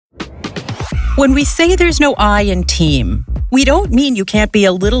When we say there's no I in team, we don't mean you can't be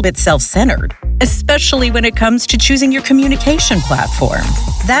a little bit self-centered, especially when it comes to choosing your communication platform.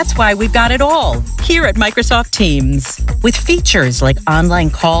 That's why we've got it all here at Microsoft Teams. With features like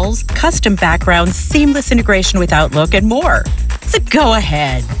online calls, custom backgrounds, seamless integration with Outlook, and more. So go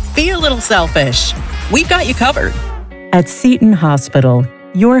ahead, be a little selfish. We've got you covered. At Seton Hospital,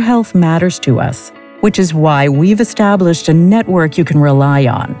 your health matters to us, which is why we've established a network you can rely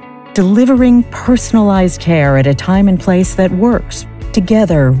on, delivering personalized care at a time and place that works.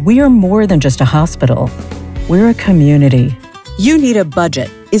 Together, we are more than just a hospital. We're a community. You Need a Budget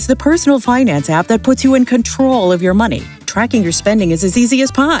is the personal finance app that puts you in control of your money. Tracking your spending is as easy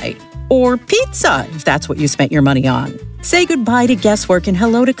as pie. Or pizza, if that's what you spent your money on. Say goodbye to guesswork and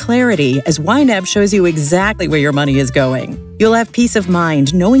hello to clarity as YNAB shows you exactly where your money is going. You'll have peace of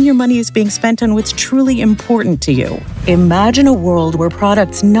mind knowing your money is being spent on what's truly important to you. Imagine a world where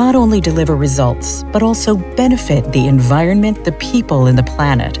products not only deliver results, but also benefit the environment, the people, and the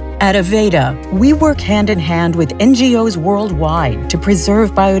planet. At Aveda, we work hand in hand with NGOs worldwide to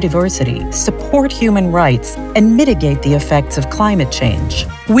preserve biodiversity, support human rights, and mitigate the effects of climate change.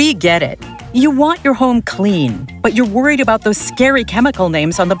 We get it. You want your home clean, but you're worried about those scary chemical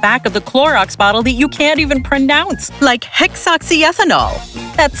names on the back of the Clorox bottle that you can't even pronounce, like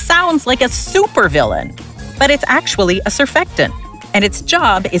hexoxyethanol. That sounds like a supervillain, but it's actually a surfactant. And its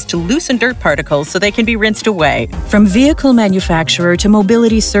job is to loosen dirt particles so they can be rinsed away. From vehicle manufacturer to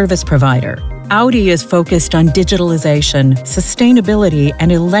mobility service provider, Audi is focused on digitalization, sustainability,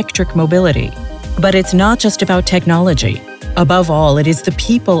 and electric mobility. But it's not just about technology. Above all, it is the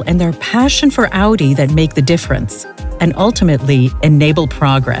people and their passion for Audi that make the difference and ultimately enable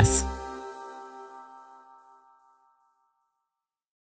progress.